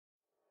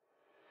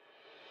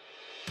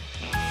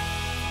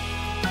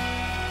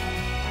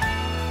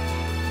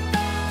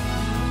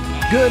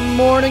Good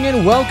morning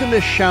and welcome to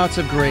Shouts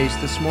of Grace.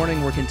 This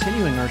morning we're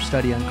continuing our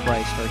study on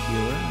Christ our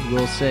Healer. I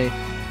will say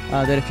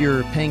that if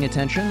you're paying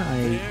attention,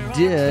 I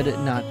did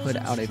not put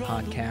out a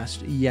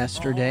podcast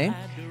yesterday.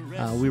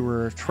 We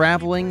were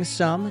traveling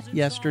some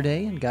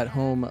yesterday and got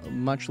home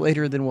much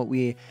later than what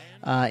we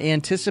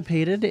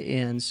anticipated,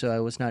 and so I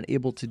was not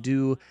able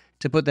to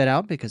put that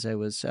out because I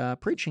was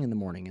preaching in the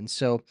morning. And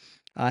so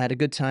I had a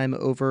good time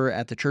over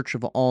at the Church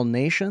of All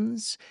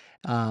Nations.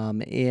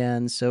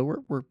 And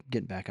so we're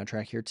getting back on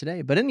track here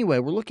today. But anyway,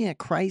 we're looking at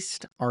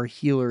Christ our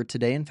Healer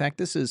today. In fact,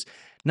 this is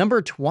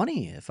number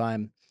 20. Let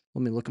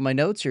me look at my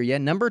notes here. Yeah,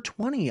 number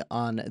 20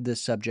 on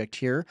this subject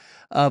here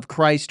of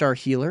Christ our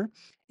Healer.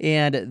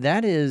 And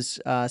that is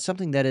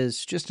something that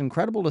is just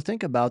incredible to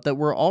think about, that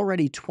we're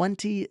already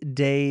 20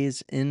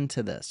 days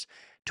into this.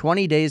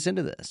 20 days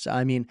into this.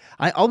 I mean,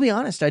 I'll be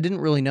honest, I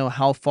didn't really know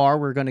how far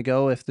we're going to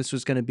go, if this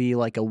was going to be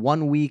like a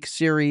 1-week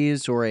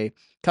series or a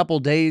couple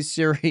days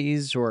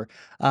series or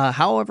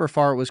however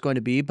far it was going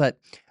to be, but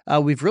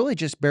we've really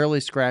just barely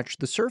scratched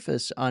the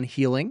surface on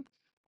healing.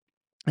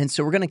 And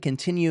so we're going to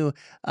continue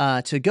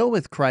to go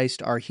with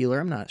Christ our Healer.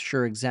 I'm not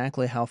sure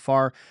exactly how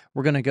far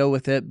we're going to go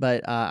with it,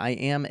 but I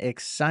am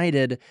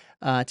excited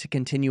to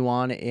continue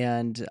on,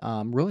 and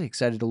really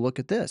excited to look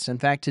at this. In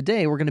fact,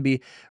 today we're going to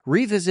be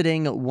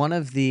revisiting one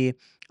of the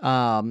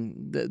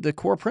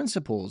core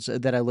principles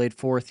that I laid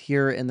forth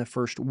here in the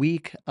first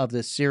week of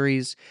this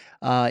series.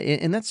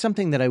 And that's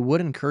something that I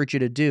would encourage you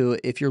to do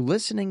if you're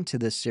listening to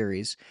this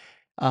series,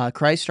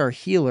 Christ our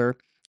Healer,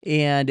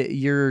 and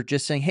you're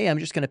just saying, hey, I'm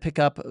just going to pick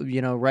up,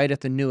 right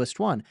at the newest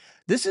one.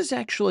 This is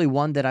actually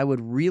one that I would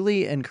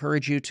really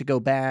encourage you to go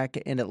back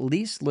and at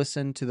least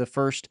listen to the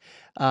first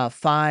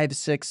 5,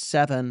 6,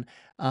 7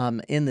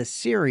 in the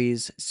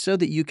series, so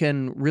that you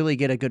can really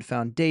get a good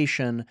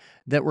foundation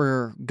that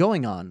we're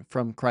going on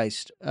from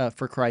Christ,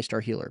 for Christ our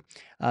Healer,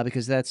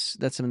 because that's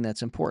something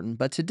that's important.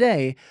 But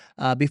today,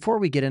 before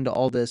we get into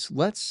all this,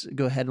 let's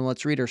go ahead and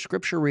let's read our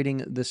scripture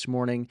reading this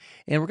morning.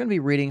 And we're going to be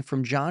reading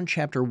from John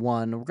chapter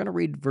 1. We're going to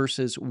read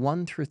verses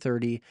 1 through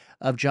 30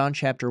 of John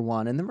chapter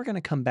 1. And then we're going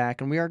to come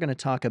back and we are going to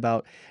talk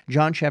about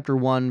John chapter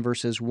 1,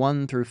 verses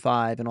 1 through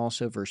 5, and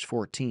also verse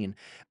 14.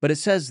 But it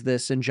says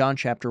this in John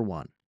chapter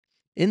 1.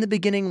 In the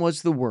beginning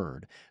was the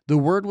Word. The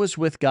Word was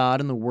with God,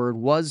 and the Word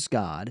was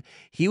God.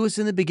 He was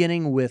in the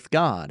beginning with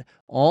God.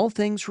 All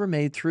things were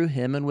made through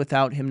him, and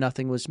without him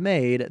nothing was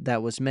made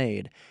that was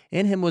made.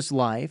 In him was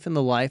life, and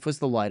the life was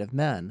the light of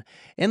men.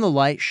 And the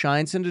light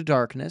shines into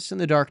darkness, and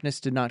the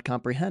darkness did not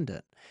comprehend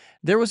it.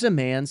 There was a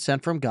man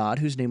sent from God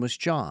whose name was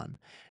John.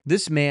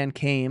 This man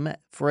came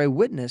for a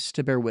witness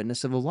to bear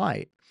witness of the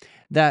light,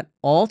 that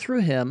all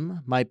through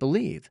him might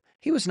believe.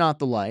 He was not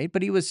the light,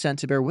 but he was sent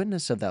to bear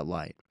witness of that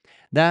light.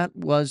 That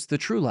was the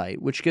true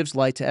light, which gives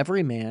light to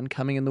every man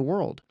coming in the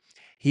world.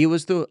 He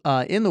was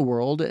in the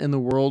world, and the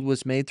world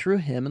was made through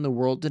him, and the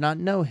world did not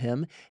know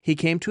him. He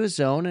came to his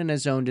own, and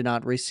his own did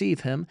not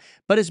receive him.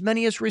 But as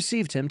many as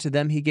received him, to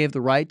them he gave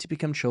the right to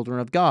become children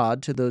of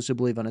God, to those who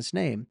believe on his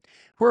name,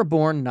 who are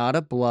born not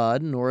of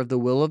blood, nor of the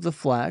will of the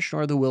flesh,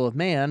 nor of the will of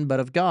man, but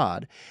of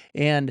God.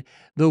 And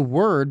the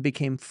Word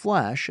became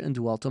flesh and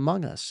dwelt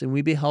among us, and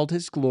we beheld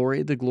his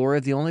glory, the glory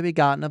of the only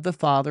begotten of the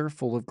Father,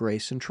 full of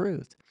grace and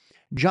truth.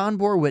 John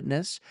bore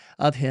witness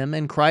of him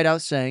and cried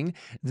out, saying,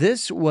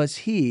 This was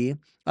he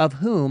of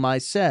whom I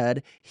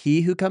said,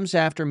 He who comes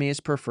after me is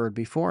preferred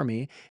before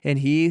me, and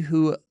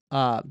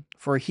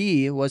for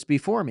he was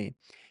before me.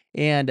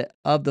 And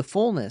of the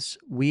fullness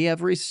we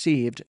have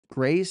received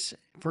grace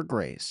for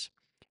grace.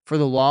 For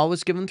the law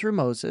was given through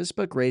Moses,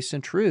 but grace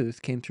and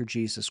truth came through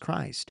Jesus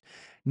Christ.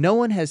 No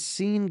one has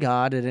seen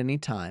God at any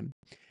time.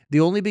 The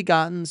only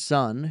begotten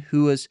Son,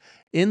 who is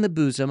in the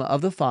bosom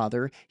of the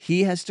Father,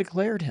 he has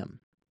declared him.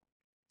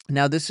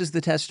 Now this is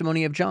the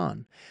testimony of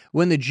John.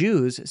 When the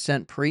Jews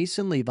sent priests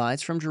and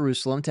Levites from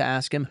Jerusalem to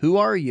ask him, Who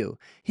are you?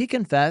 He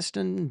confessed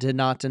and did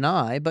not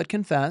deny, but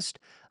confessed,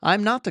 I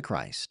am not the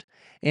Christ.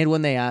 And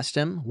when they asked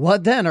him,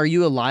 What then? Are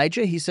you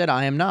Elijah? He said,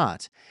 I am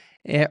not.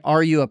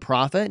 Are you a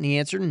prophet? And he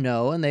answered,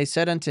 No. And they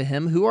said unto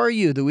him, Who are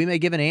you, that we may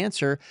give an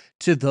answer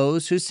to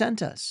those who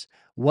sent us?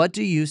 What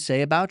do you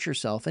say about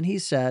yourself? And he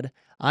said,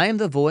 I am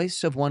the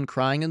voice of one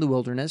crying in the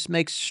wilderness,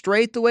 Make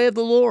straight the way of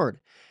the Lord.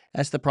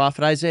 As the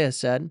prophet Isaiah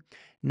said,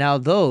 Now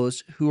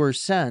those who were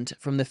sent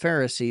from the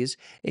Pharisees,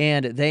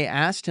 and they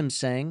asked him,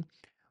 saying,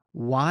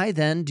 Why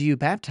then do you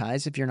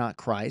baptize if you're not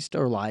Christ,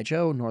 or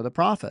Elijah, nor the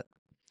prophet?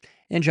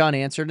 And John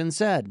answered and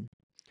said,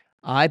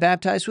 I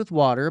baptize with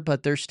water,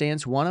 but there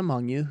stands one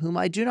among you whom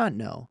I do not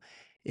know.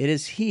 It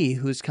is he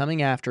who is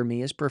coming after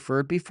me, is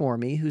preferred before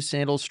me, whose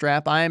sandal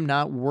strap I am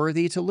not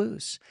worthy to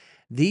loose.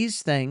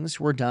 These things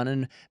were done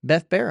in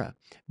Bethbara,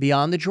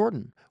 beyond the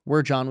Jordan,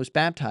 where John was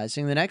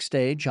baptizing. The next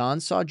day,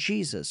 John saw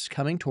Jesus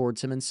coming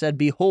towards him and said,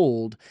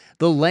 Behold,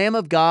 the Lamb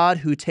of God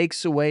who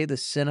takes away the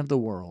sin of the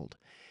world.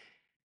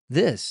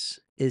 This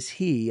is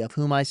he of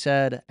whom I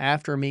said,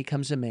 After me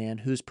comes a man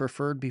who's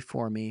preferred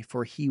before me,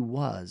 for he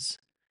was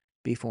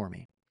before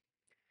me.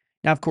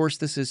 Now, of course,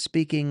 this is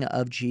speaking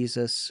of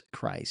Jesus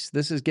Christ.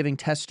 This is giving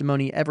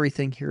testimony,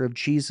 everything here of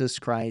Jesus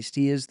Christ.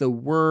 He is the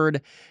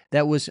Word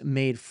that was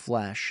made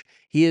flesh.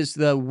 He is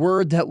the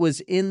Word that was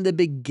in the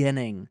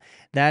beginning.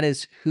 That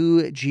is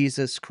who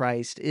Jesus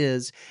Christ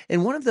is.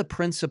 And one of the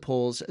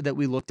principles that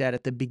we looked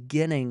at the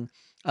beginning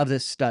of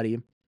this study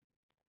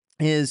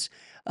is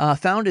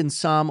found in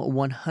Psalm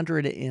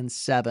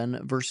 107,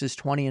 verses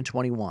 20 and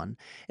 21.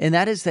 And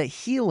that is that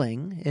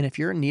healing, and if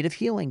you're in need of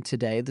healing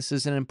today, this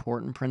is an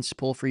important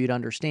principle for you to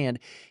understand.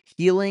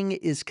 Healing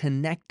is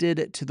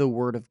connected to the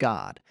Word of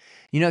God.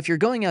 You know, if you're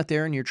going out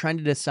there and you're trying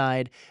to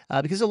decide,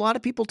 because a lot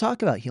of people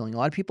talk about healing, a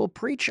lot of people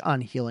preach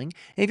on healing.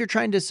 And if you're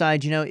trying to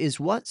decide, is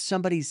what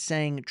somebody's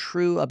saying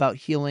true about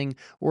healing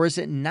or is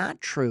it not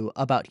true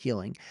about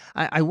healing?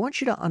 I want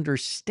you to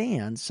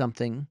understand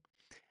something.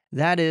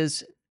 That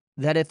is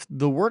that if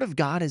the Word of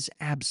God is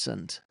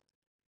absent,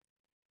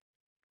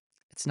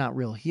 it's not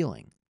real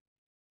healing.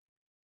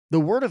 The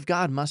Word of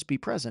God must be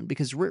present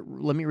because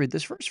let me read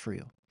this verse for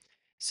you. It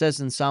says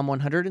in Psalm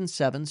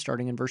 107,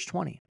 starting in verse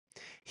 20,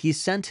 He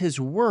sent His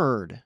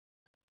Word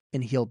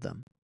and healed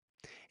them,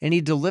 and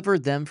He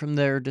delivered them from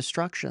their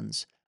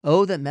destructions.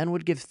 Oh, that men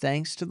would give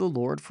thanks to the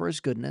Lord for His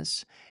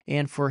goodness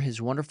and for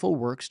His wonderful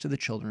works to the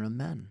children of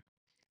men.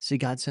 See,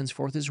 God sends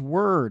forth His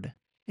Word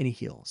and He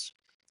heals.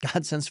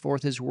 God sends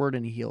forth His Word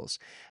and He heals.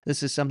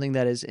 This is something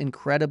that is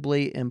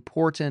incredibly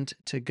important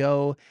to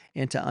go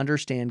and to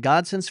understand.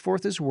 God sends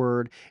forth His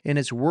Word, and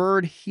His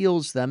Word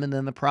heals them, and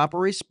then the proper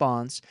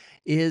response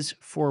is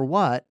for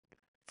what?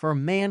 For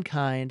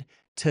mankind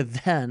to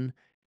then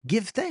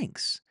give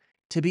thanks,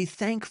 to be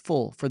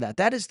thankful for that.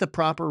 That is the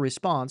proper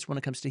response when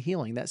it comes to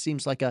healing. That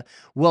seems like a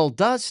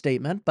well-does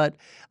statement, but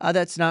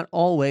that's not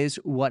always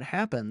what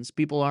happens.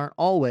 People aren't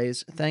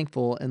always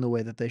thankful in the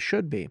way that they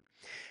should be.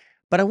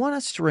 But I want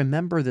us to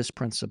remember this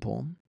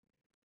principle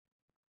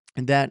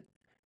that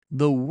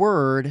the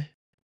Word,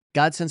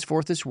 God sends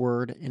forth His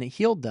Word and it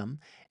healed them.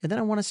 And then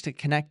I want us to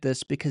connect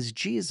this because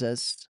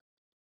Jesus,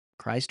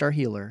 Christ our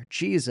healer,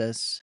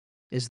 Jesus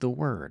is the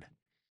Word.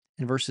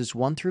 In verses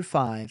 1 through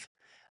 5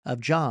 of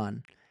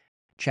John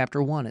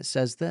chapter 1, it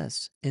says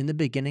this, In the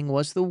beginning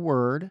was the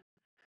Word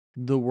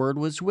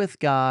was with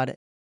God,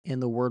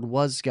 and the Word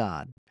was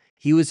God.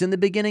 He was in the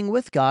beginning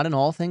with God, and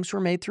all things were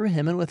made through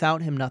Him, and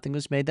without Him nothing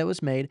was made that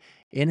was made.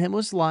 In Him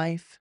was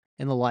life,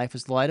 and the life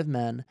is the light of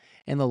men,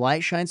 and the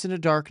light shines into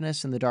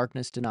darkness, and the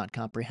darkness did not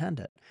comprehend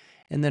it.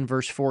 And then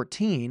verse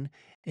 14,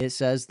 it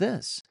says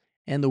this,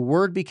 And the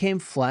Word became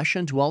flesh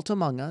and dwelt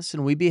among us,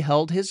 and we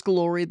beheld His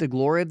glory, the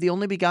glory of the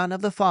only begotten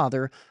of the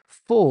Father,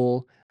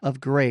 full of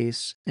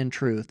grace and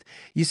truth.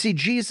 You see,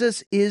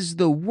 Jesus is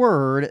the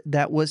Word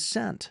that was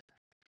sent.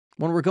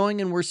 When we're going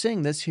and we're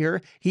seeing this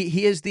here,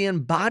 he is the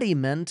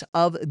embodiment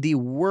of the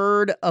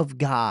Word of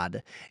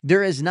God.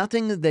 There is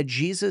nothing that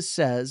Jesus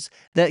says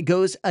that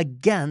goes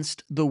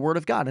against the Word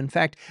of God. In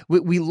fact,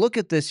 we look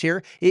at this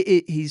here.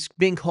 He's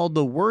being called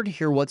the Word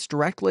here. What's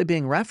directly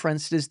being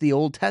referenced is the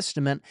Old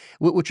Testament,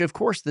 which, of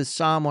course, the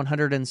Psalm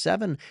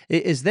 107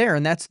 is there.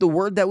 And that's the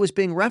Word that was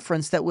being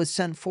referenced that was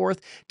sent forth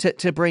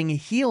to bring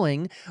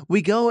healing.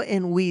 We go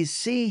and we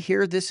see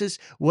here, this is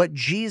what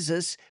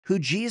Jesus, who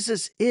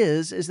Jesus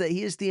is that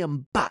He is the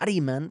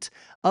embodiment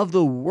of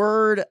the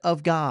Word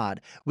of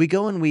God. We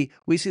go and we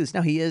see this.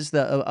 Now, He is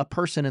a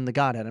person in the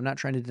Godhead. I'm not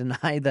trying to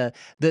deny the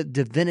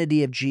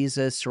divinity of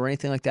Jesus or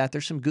anything like that.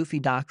 There's some goofy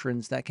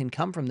doctrines that can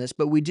come from this,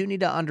 but we do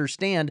need to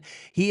understand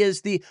He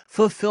is the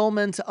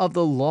fulfillment of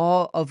the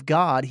law of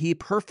God. He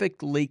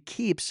perfectly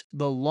keeps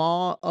the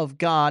law of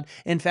God.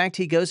 In fact,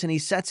 He goes and He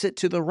sets it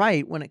to the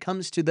right when it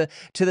comes to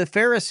the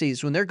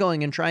Pharisees when they're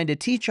going and trying to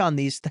teach on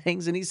these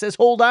things, and He says,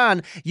 hold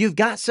on, you've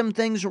got some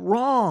things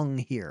wrong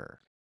here.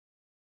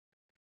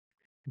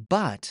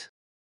 But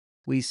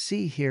we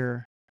see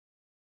here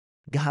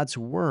God's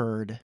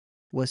Word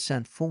was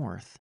sent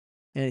forth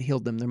and it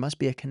healed them. There must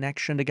be a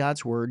connection to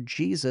God's Word.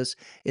 Jesus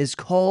is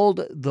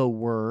called the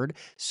Word.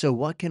 So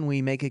what can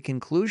we make a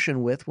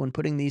conclusion with when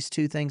putting these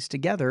two things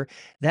together?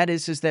 That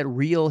is that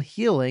real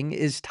healing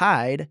is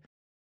tied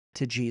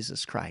to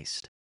Jesus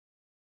Christ.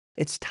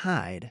 It's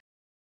tied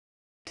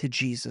to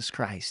Jesus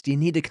Christ. You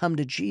need to come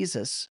to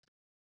Jesus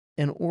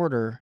in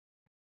order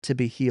to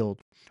be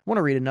healed. I want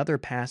to read another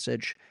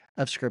passage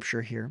of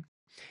Scripture here,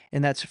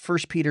 and that's 1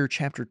 Peter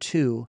chapter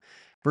 2,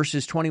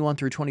 verses 21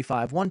 through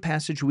 25. One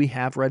passage we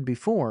have read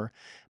before,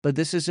 but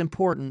this is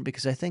important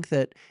because I think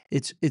that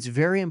it's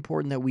very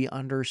important that we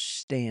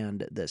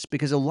understand this,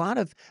 because a lot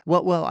of,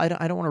 I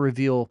don't want to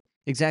reveal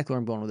exactly where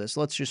I'm going with this.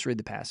 Let's just read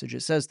the passage.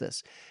 It says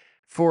this,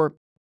 For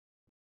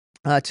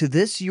to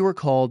this you are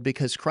called,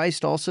 because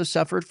Christ also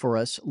suffered for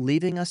us,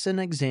 leaving us an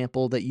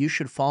example that you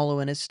should follow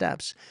in His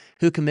steps,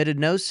 who committed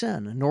no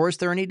sin, nor is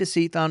there any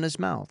deceit found in His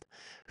mouth,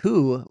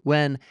 who,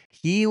 when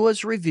He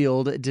was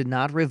revealed, did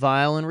not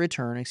revile in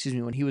return.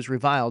 When He was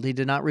reviled, He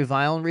did not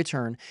revile in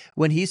return.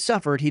 When He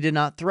suffered, He did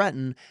not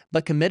threaten,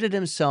 but committed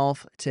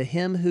Himself to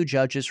Him who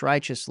judges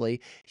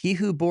righteously, He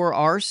who bore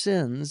our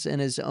sins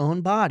in His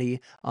own body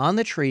on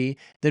the tree,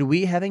 that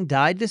we, having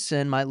died to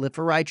sin, might live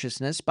for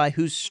righteousness, by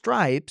whose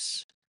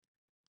stripes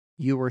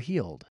you were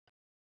healed.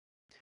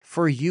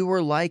 For you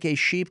were like a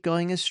sheep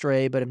going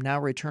astray, but have now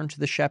returned to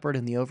the shepherd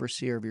and the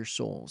overseer of your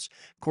souls.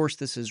 Of course,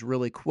 this is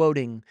really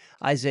quoting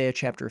Isaiah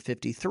chapter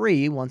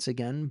 53, once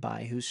again,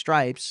 by whose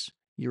stripes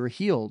you were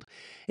healed.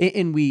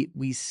 And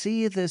we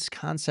see this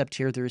concept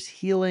here. There's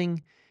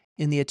healing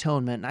in the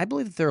atonement. And I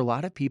believe that there are a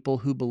lot of people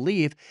who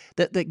believe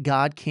that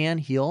God can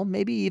heal.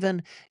 Maybe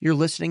even you're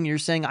listening, you're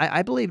saying,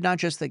 I believe not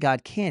just that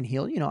God can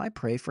heal. I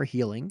pray for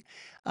healing.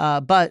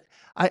 But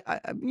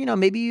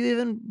maybe you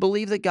even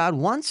believe that God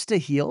wants to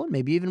heal, and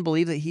maybe you even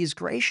believe that He's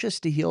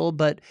gracious to heal.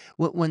 But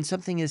when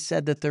something is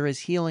said that there is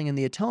healing in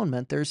the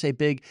atonement, there's a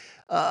big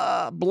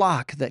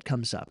block that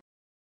comes up.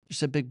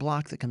 There's a big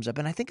block that comes up.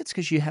 And I think it's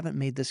because you haven't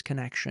made this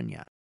connection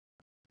yet.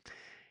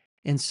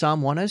 In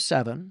Psalm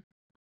 107,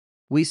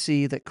 we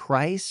see that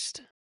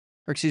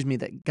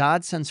that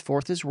God sends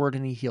forth His word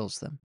and He heals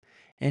them.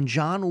 In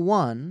John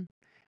 1,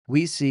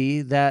 we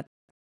see that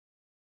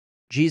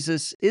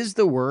Jesus is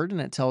the Word,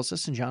 and it tells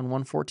us in John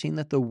 1:14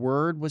 that the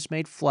Word was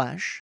made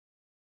flesh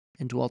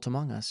and dwelt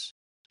among us.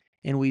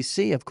 And we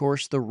see, of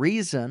course, the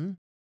reason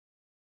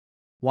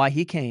why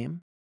He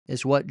came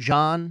is what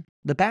John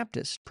the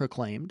Baptist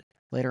proclaimed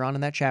later on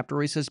in that chapter,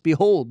 where he says,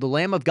 "Behold, the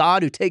Lamb of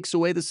God who takes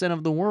away the sin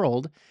of the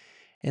world."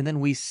 And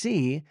then we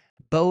see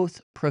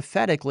both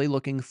prophetically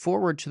looking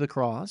forward to the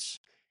cross,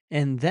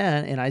 and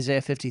then in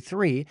Isaiah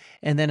 53,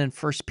 and then in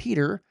 1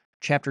 Peter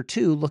chapter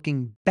 2,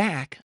 looking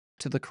back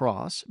to the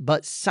cross,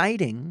 but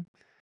citing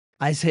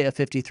Isaiah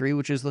 53,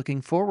 which is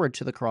looking forward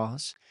to the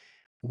cross.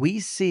 We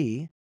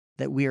see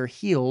that we are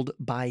healed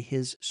by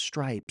His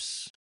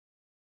stripes,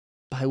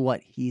 by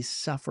what He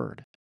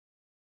suffered.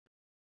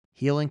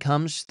 Healing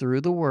comes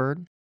through the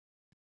Word.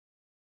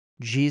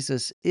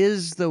 Jesus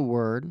is the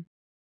Word.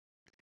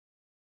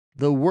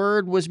 The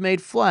Word was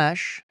made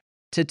flesh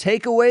to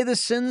take away the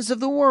sins of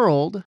the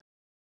world.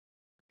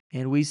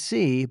 And we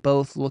see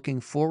both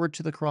looking forward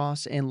to the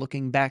cross and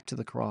looking back to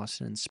the cross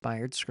in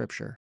inspired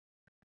Scripture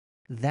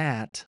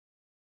that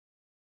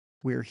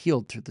we're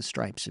healed through the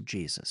stripes of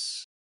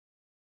Jesus.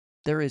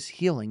 There is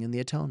healing in the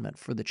atonement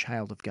for the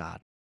child of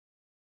God.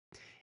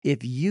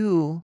 If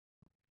you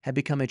have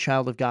become a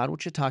child of God,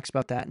 which it talks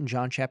about that in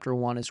John chapter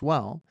 1 as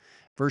well,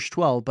 verse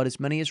 12, "But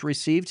as many as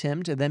received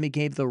Him, to them He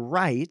gave the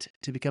right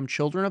to become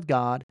children of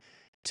God,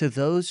 to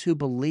those who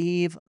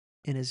believe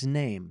in His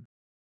name."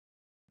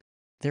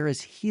 There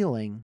is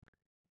healing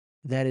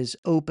that is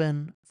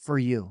open for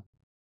you.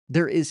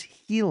 There is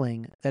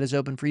healing that is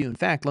open for you. In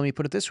fact, let me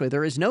put it this way.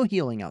 There is no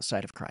healing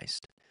outside of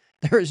Christ.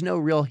 There is no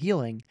real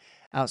healing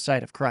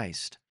outside of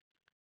Christ.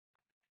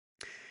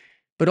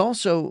 But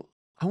also,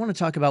 I want to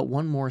talk about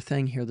one more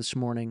thing here this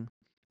morning,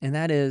 and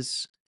that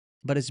is,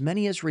 "But as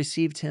many as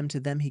received Him,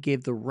 to them He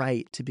gave the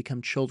right to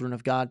become children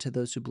of God, to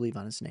those who believe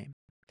on His name."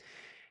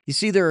 You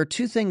see, there are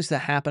two things that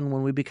happen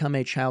when we become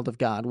a child of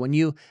God. When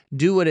you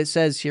do what it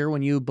says here,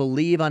 when you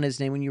believe on His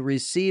name, when you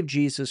receive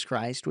Jesus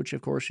Christ, which,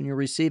 of course, when you're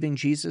receiving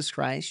Jesus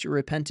Christ, you're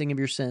repenting of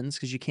your sins,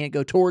 because you can't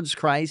go towards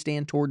Christ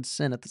and towards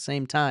sin at the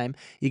same time.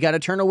 You got to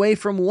turn away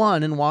from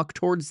one and walk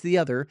towards the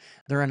other.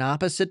 They're in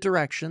opposite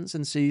directions,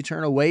 and so you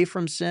turn away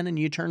from sin and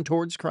you turn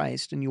towards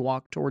Christ and you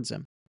walk towards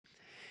Him,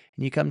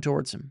 and you come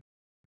towards Him.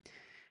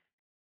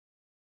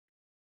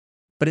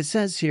 But it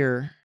says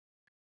here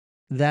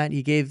that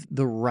He gave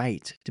the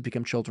right to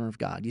become children of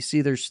God. You see,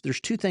 there's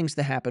two things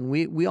that happen.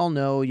 We all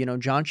know,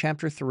 John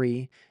chapter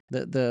 3,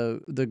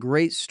 the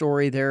great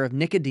story there of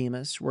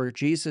Nicodemus, where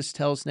Jesus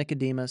tells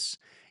Nicodemus,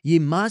 "Ye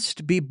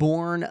must be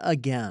born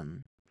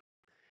again."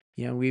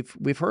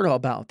 We've heard all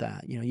about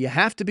that. You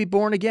have to be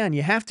born again.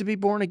 You have to be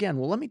born again.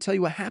 Well, let me tell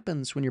you what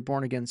happens when you're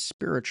born again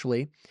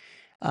spiritually.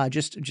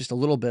 Just a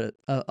little bit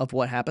of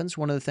what happens.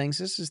 One of the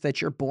things is that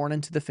you're born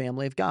into the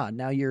family of God.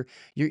 Now you're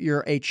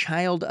a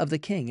child of the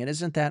King, and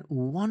isn't that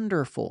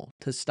wonderful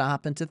to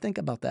stop and to think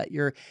about that?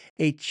 You're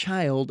a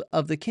child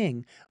of the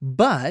King.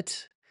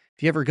 But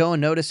if you ever go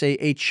and notice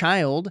a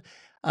child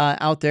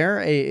out there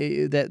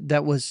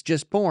that was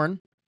just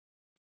born,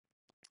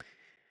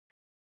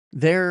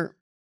 they're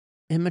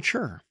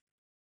immature.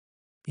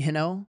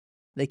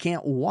 They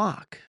can't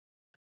walk.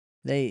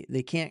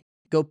 They can't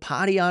go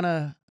potty on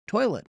a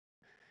toilet.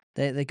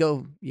 They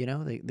go,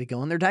 they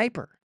go in their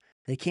diaper.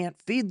 They can't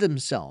feed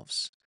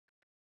themselves.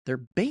 They're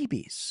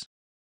babies.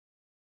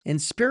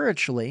 And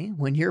spiritually,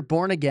 when you're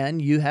born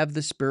again, you have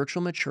the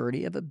spiritual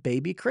maturity of a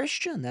baby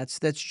Christian. That's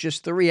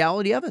just the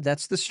reality of it.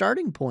 That's the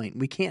starting point.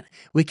 We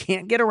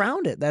can't get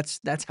around it.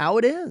 That's how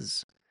it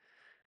is.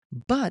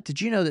 But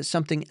did you know that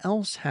something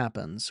else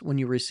happens when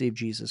you receive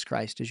Jesus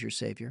Christ as your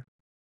Savior?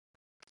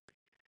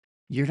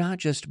 You're not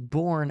just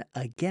born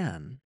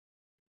again,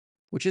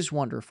 which is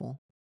wonderful.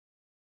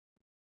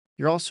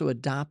 You're also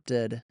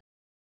adopted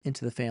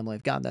into the family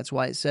of God. That's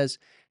why it says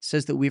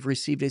that we've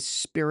received a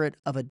spirit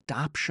of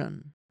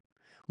adoption.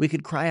 We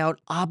could cry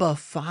out, "Abba,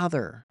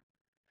 Father."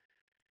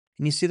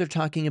 And you see, they're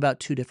talking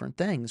about two different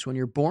things. When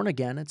you're born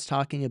again, it's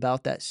talking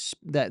about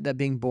that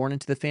being born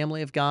into the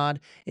family of God,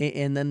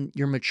 and then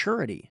your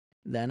maturity,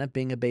 then, of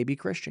being a baby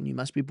Christian. You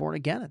must be born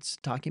again. It's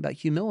talking about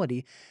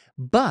humility.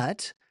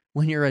 But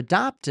when you're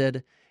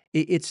adopted,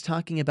 It's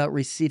talking about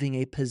receiving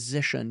a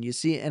position. You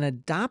see,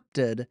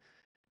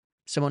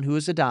 someone who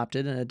is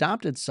adopted, an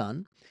adopted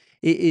son,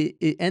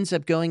 it ends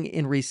up going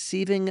in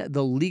receiving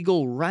the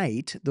legal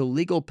right, the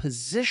legal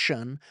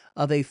position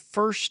of a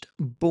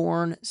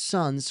firstborn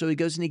son. So he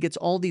goes and he gets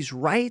all these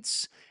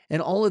rights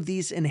and all of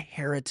these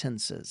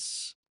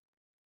inheritances.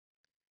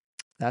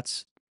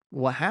 That's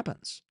what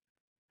happens.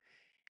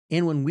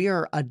 And when we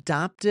are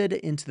adopted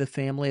into the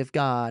family of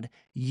God,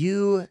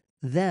 you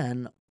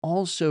then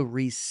also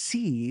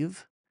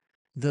receive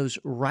those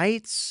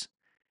rights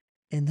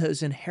and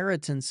those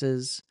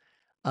inheritances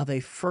of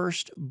a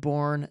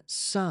firstborn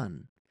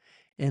son.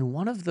 And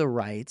one of the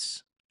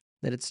rights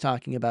that it's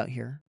talking about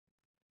here,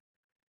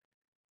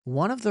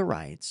 one of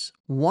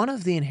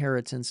the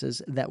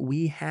inheritances that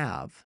we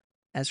have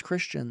as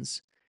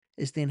Christians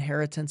is the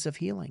inheritance of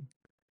healing,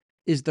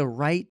 is the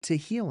right to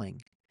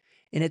healing.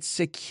 And it's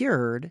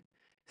secured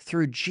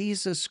through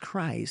Jesus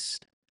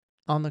Christ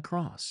on the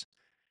cross,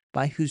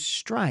 by whose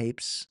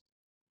stripes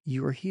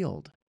you are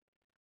healed.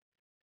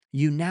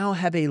 You now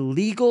have a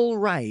legal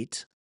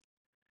right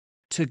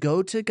to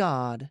go to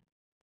God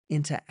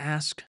and to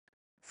ask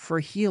for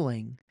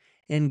healing.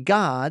 And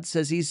God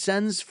says he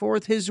sends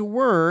forth his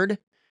word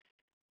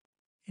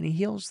and he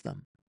heals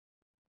them.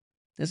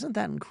 Isn't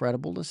that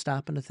incredible to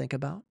stop and to think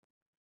about?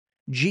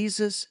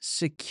 Jesus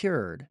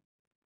secured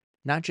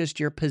not just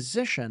your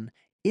position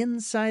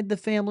inside the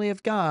family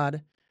of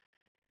God,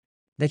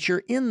 that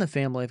you're in the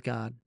family of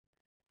God,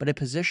 but a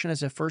position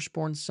as a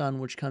firstborn son,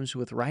 which comes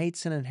with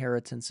rights and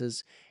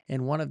inheritances.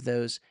 And one of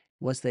those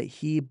was that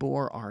he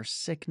bore our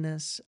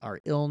sickness, our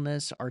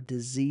illness, our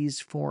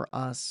disease for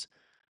us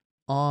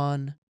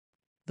on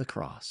the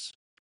cross.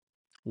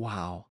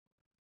 Wow.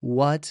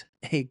 What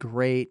a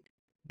great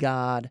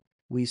God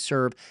we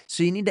serve.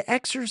 So you need to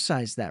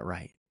exercise that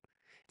right.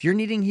 If you're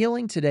needing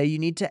healing today, you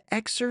need to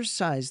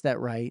exercise that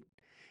right.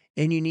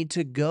 And you need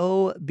to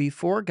go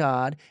before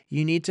God.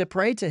 You need to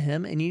pray to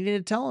him and you need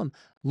to tell him,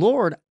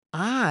 Lord,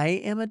 I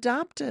am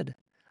adopted.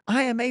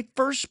 I am a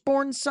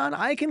firstborn son.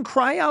 I can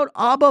cry out,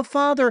 Abba,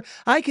 Father.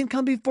 I can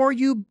come before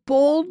you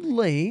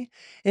boldly.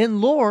 And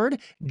Lord,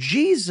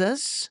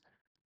 Jesus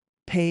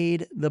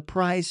paid the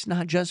price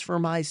not just for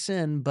my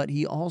sin, but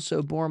he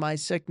also bore my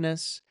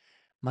sickness,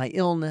 my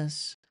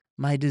illness,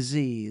 my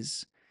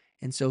disease.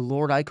 And so,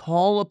 Lord, I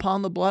call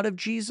upon the blood of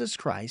Jesus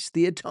Christ,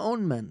 the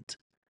atonement,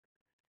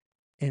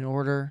 in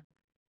order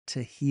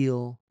to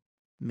heal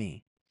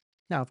me.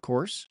 Now, of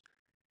course,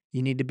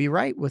 you need to be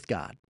right with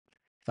God.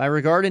 If I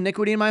regard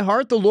iniquity in my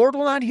heart, the Lord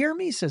will not hear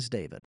me, says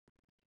David.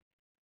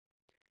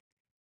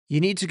 You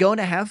need to go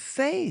and have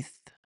faith.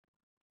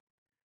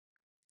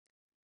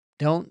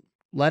 Don't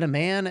let a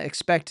man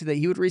expect that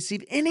he would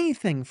receive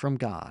anything from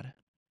God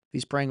if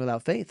he's praying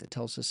without faith. It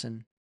tells us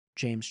in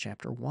James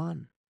chapter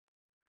 1.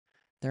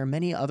 There are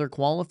many other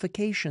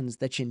qualifications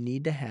that you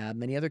need to have,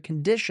 many other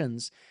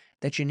conditions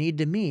that you need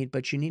to meet,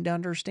 but you need to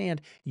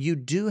understand you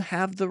do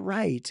have the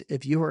right,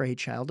 if you are a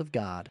child of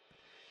God,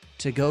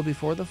 to go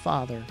before the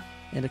Father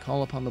and to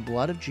call upon the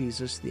blood of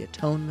Jesus, the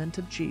atonement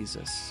of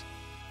Jesus,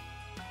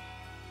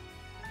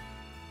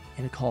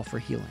 and to call for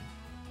healing.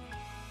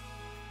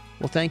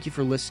 Well, thank you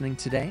for listening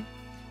today.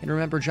 And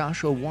remember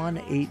Joshua 1,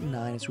 8, and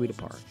 9 as we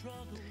depart.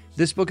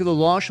 This book of the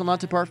law shall not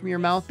depart from your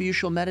mouth, but you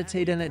shall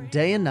meditate in it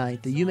day and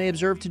night, that you may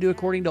observe to do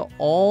according to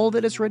all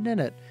that is written in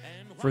it.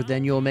 For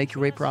then you will make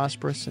your way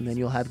prosperous, and then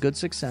you'll have good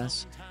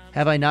success.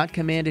 Have I not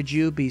commanded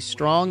you? Be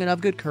strong and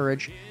of good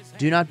courage.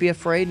 Do not be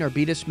afraid, nor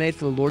be dismayed,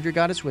 for the Lord your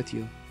God is with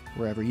you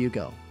wherever you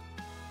go.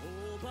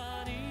 Oh,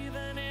 but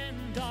even in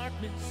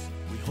darkness,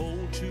 we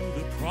hold to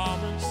the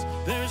promise.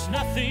 There's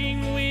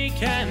nothing we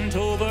can't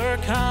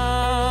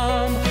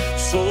overcome.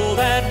 So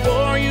that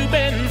war you've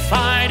been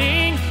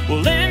fighting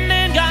will end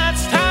in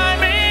God's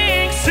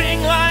timing.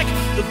 Sing like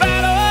the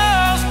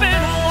battle's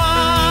been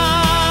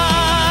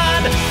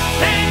won.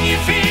 Can you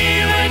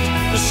feel it?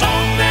 The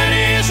song that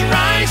is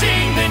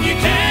rising, then you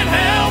can't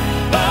help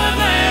but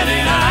let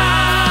it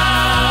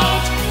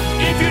out.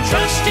 If you're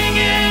trusting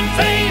in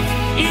faith,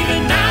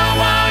 even now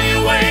while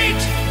you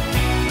wait,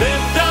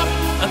 lift up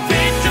a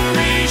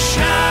victory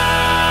shout.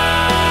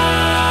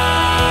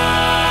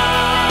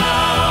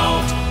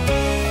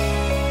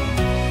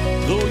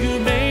 Though you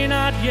may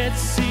not yet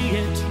see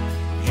it,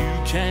 you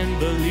can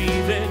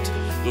believe it.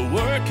 The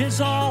work has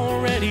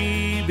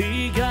already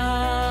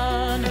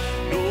begun.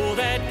 Know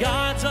that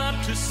God's up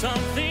to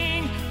something.